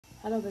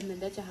Hello， 朋友们，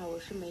大家好，我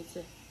是梅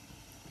子。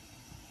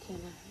天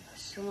呐，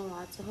生了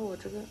娃之后，我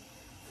这个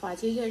发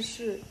际线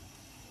是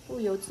不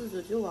由自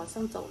主就往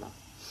上走了。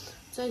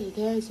这几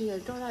天精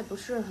神状态不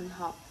是很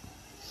好，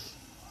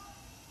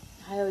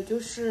还有就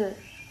是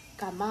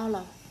感冒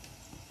了，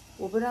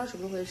我不知道怎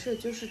么回事，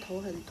就是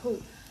头很痛，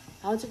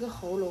然后这个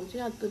喉咙就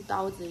像钝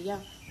刀子一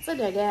样。这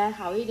2天还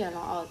好一点了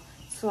哦，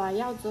吃完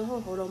药之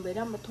后喉咙没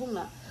那么痛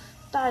了，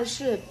但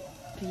是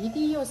鼻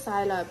涕又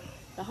塞了，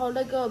然后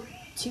那个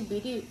清鼻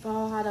涕哗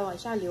哗哗的往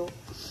下流，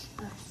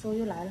啊，说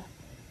又来了，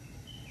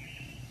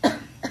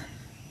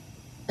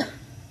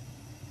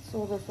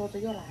说着说着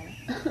又来了。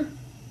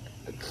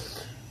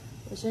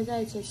我现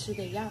在先吃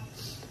点药，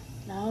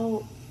然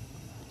后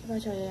就把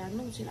小羊羊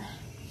弄起来。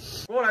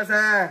过来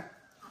噻，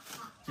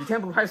几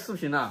天不拍视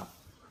频了？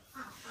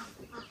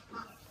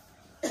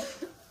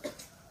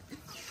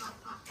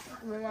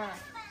怎么了？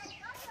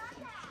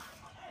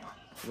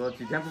我说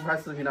几天不拍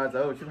视频了，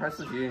走去拍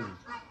视频。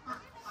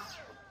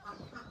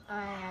哎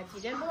呀，几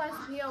天不拍视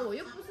频哦，我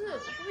又不是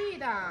故意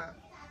的，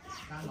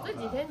我这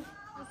几天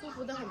不舒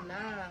服的很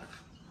呐。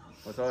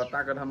我说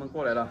大哥他们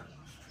过来了，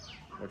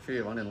我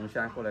去网点龙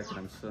虾过来给他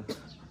们吃。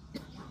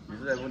你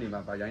是在屋里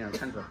吗？把羊羊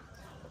看着。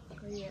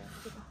可以，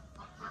去吧。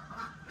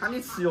看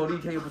你吃药，你一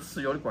天又不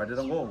吃药，你怪得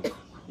到我。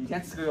一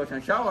天吃个药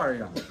像小娃儿一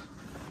样。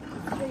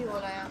吃药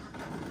了呀？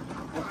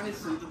我喊你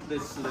吃，你都不得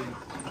吃的。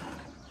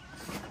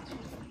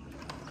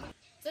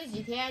这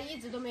几天一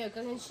直都没有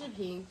更新视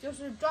频，就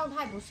是状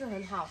态不是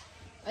很好，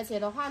而且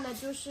的话呢，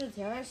就是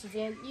前段时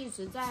间一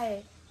直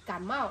在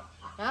感冒，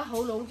然后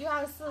喉咙就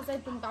像是在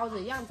钝刀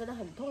子一样，真的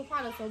很痛，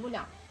话都说不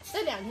了。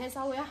这2天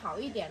稍微好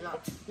一点了，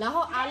然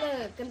后阿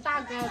乐跟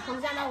大哥分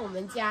散到我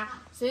们家，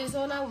所以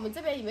说呢，我们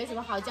这边也没什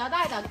么好交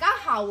代的。刚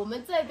好我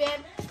们这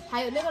边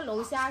还有那个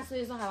龙虾，所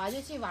以说海娃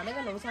就去把那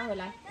个龙虾回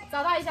来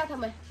招待一下他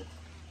们。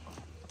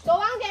多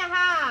旺点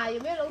哈，有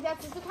没有龙虾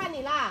吃就看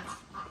你啦。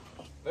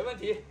没问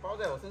题，包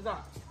在我身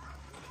上。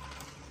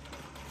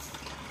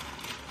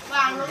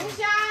网龙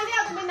虾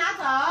料都没拿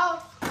走，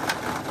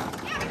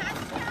料拿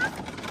去啊！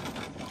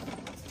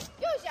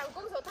又想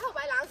攻手套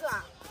白狼是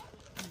吧？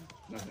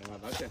那行吧，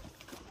拿去。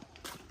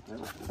来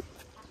吧，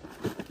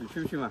你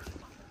去不去嘛？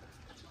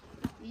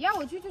你要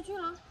我去就去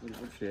了。你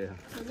不去呀？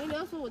我跟你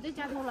要说我在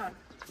家偷懒。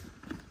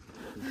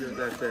你就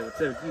在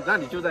这，那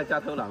你就在家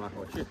偷懒嘛，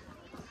我去。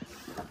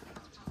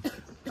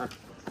啊，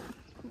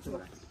你去吧。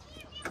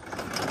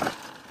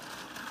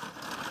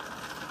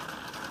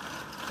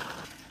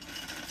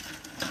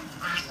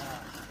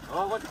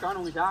哦，我去赶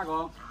龙虾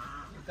哥。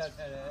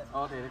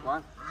哦，对，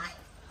赶。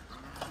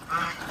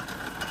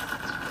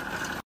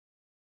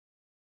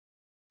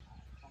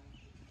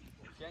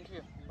先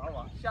去把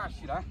网下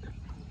起来，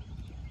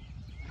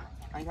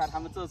看一下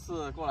他们这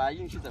次过来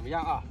运气怎么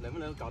样啊？能不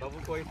能搞到乌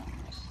龟？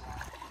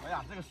哎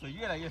呀，这个水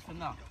越来越深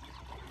了。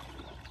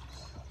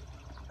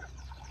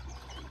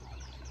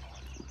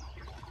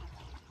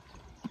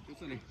就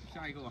这里，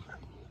下一个吧。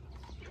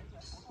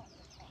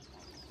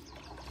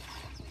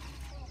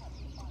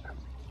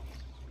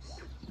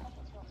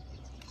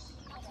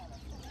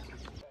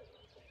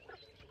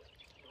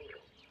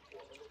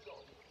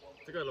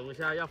这个龙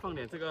虾要放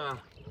点这个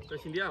香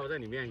辛料在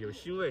里面，有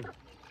腥味，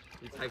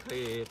你才可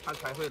以，它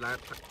才会来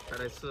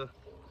吃。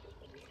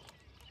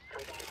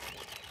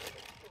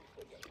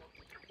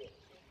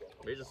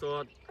梅子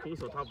说空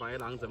手套白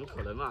狼怎么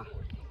可能嘛？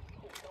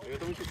有些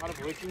东西它都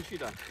不会进去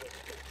的。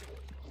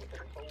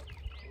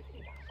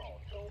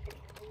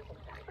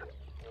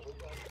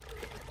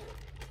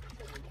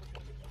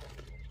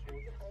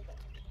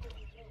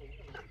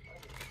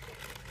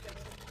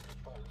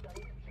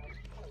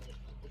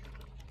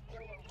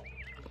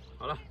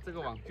好了，这个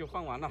网就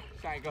放完了，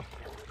下一个。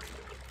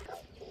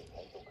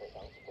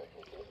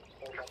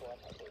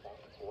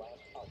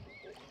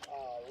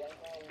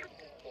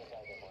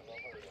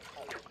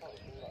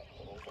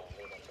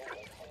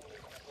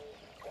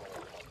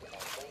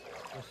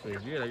这水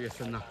越来越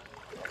深了。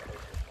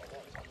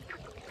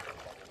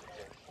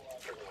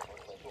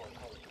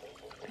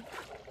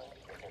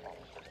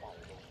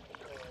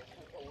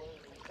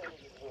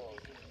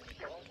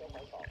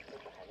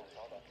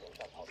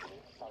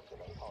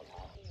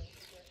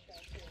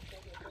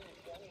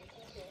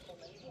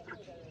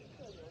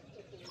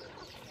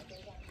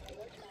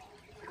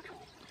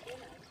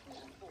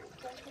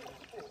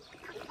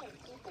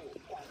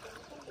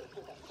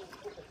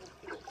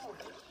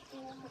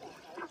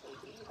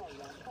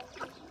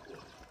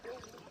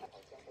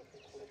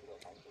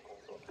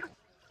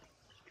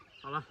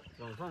好了，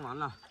网放完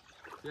了，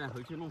现在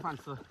回去弄饭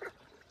吃，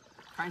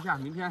看一下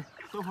明天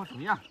收获怎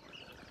么样。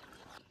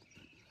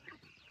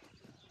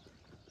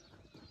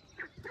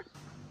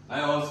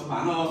来哦，吃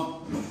饭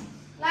喽！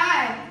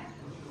来，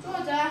坐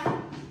着。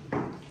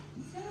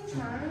香肠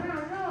腊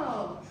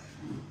肉。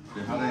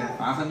最好的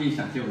大生米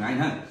下酒安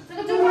很。这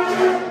个就放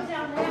这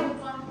样，没有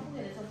装，不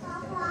给他装。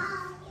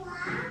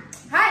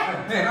嗨。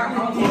哎，那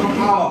好做的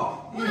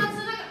好。不能吃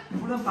那个。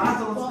不能发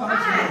走，吃饭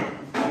去。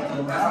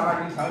来，爸爸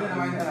给你挑点来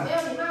买点来。没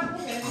有你妈不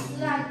给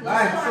吃啊！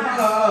来，吃饭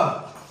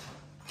了。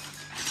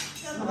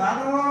吃饭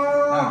喽。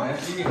来，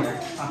给你的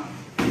啊。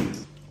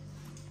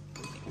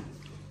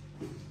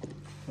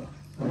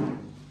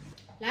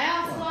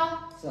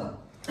是啊。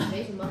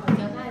没什么好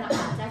交代了，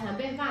家常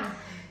便饭。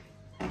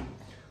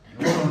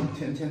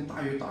天天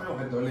大鱼大肉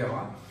还得了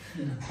啊！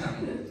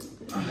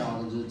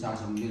要的就是家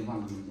常便饭，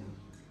跟你讲。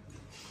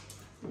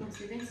那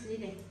随便吃一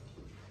点。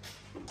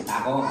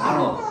大哥阿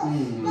乐，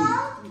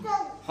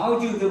好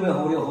久都没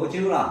喝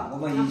酒了，我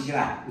们一起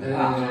来，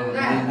啊！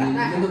来，你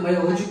们都没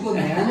有回去过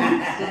年，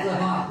是不是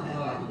哈？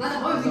那就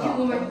好有回去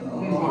我们。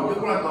又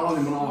过来打扰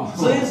你们了。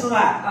随时来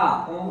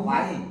啊，我们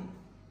欢迎。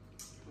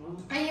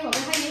欢迎我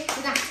们欢迎，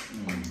鼓掌。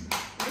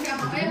哎呀，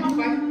哎呀，好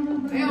乖，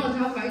哎呀，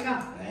好乖一个。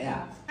哎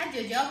呀。看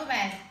九九不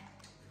呗？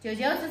九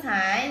九是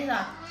才是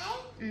吧？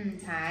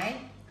才。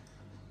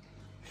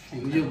好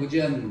久不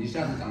见，你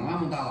下次长那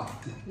么大了。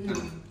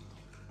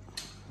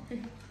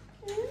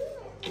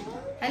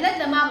还认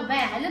得吗，宝贝？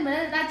还认不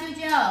认得大舅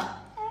舅？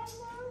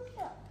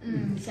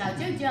小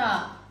舅舅。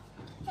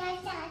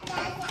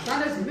大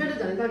家随便都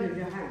等大舅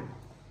舅哈。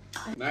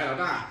来，老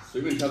大，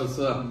随便挑着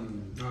吃。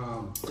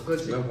不客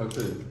气，不客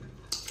气。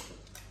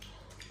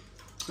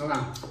老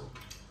板，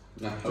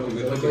来，好久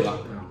没喝酒了。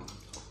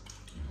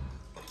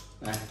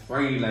来，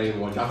欢迎来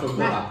我家做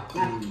客啊！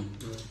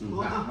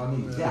好，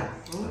你这样。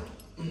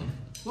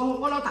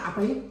我老大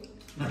杯，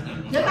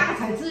这大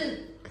菜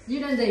子有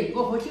点热，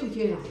我喝酒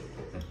去了。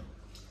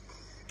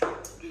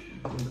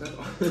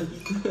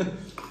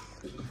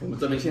我们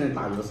这边现在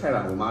打油菜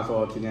了，我妈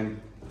说今天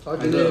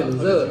今天很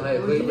热，还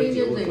有喝杯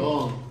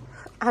酒。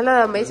阿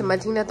乐没什么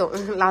听得懂，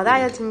老大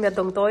要听得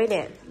懂多一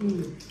点。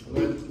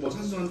我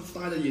看虽然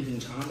打的也挺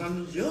长，但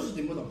是就是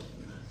听不懂。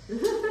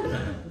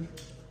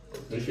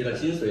没学了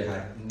精髓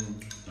还。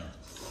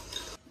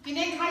今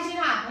天开心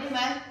啦，朋友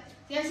们！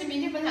今天视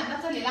频就分享到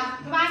这里了，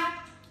拜拜。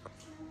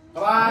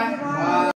拜拜。